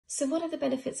So what are the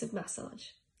benefits of massage?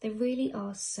 There really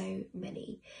are so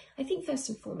many. I think first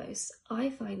and foremost, I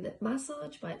find that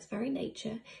massage by its very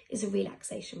nature is a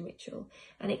relaxation ritual,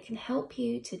 and it can help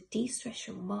you to de-stress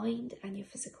your mind and your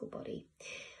physical body.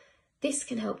 This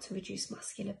can help to reduce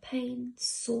muscular pain,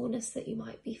 soreness that you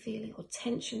might be feeling, or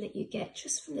tension that you get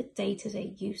just from the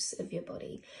day-to-day use of your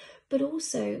body. But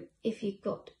also if you've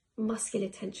got muscular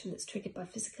tension that's triggered by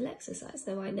physical exercise.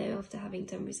 Though I know after having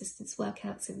done resistance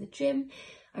workouts in the gym,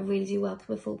 I really do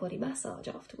welcome a full body massage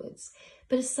afterwards.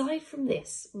 But aside from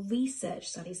this, research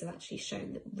studies have actually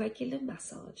shown that regular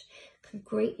massage can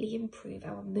greatly improve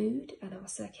our mood and our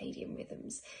circadian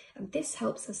rhythms. And this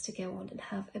helps us to go on and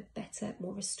have a better,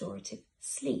 more restorative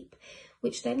sleep,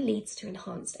 which then leads to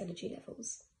enhanced energy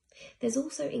levels. There's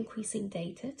also increasing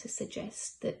data to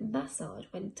suggest that massage,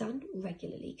 when done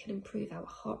regularly, can improve our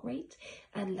heart rate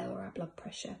and lower our blood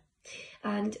pressure,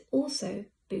 and also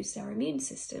boost our immune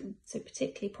system. So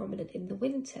particularly prominent in the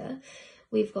winter,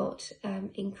 we've got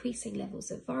increasing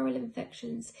levels of viral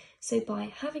infections. So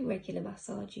by having regular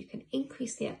massage, you can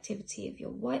increase the activity of your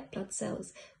white blood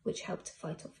cells, which help to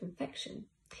fight off infection.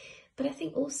 But I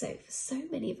think also for so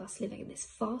many of us living in this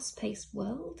fast-paced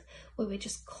world where we're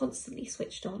just constantly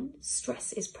switched on,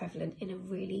 stress is prevalent in a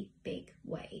really big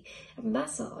way. And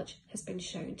massage has been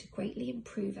shown to greatly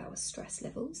improve our stress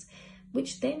levels,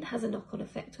 which then has a knock-on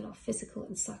effect on our physical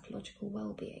and psychological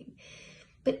well-being.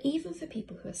 But even for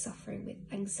people who are suffering with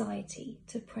anxiety,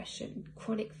 depression,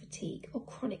 chronic fatigue or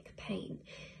chronic pain,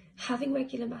 having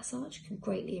regular massage can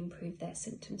greatly improve their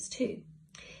symptoms too.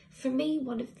 For me,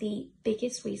 one of the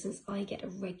biggest reasons I get a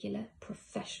regular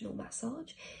professional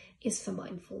massage is for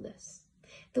mindfulness.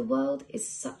 The world is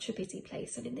such a busy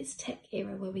place, and in this tech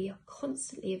era where we are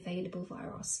constantly available via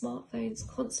our smartphones,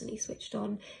 constantly switched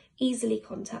on, easily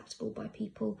contactable by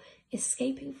people,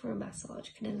 escaping for a massage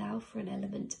can allow for an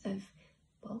element of,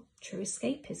 well, true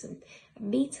escapism,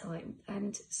 me time,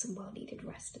 and some well-needed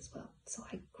rest as well. So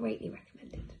I greatly recommend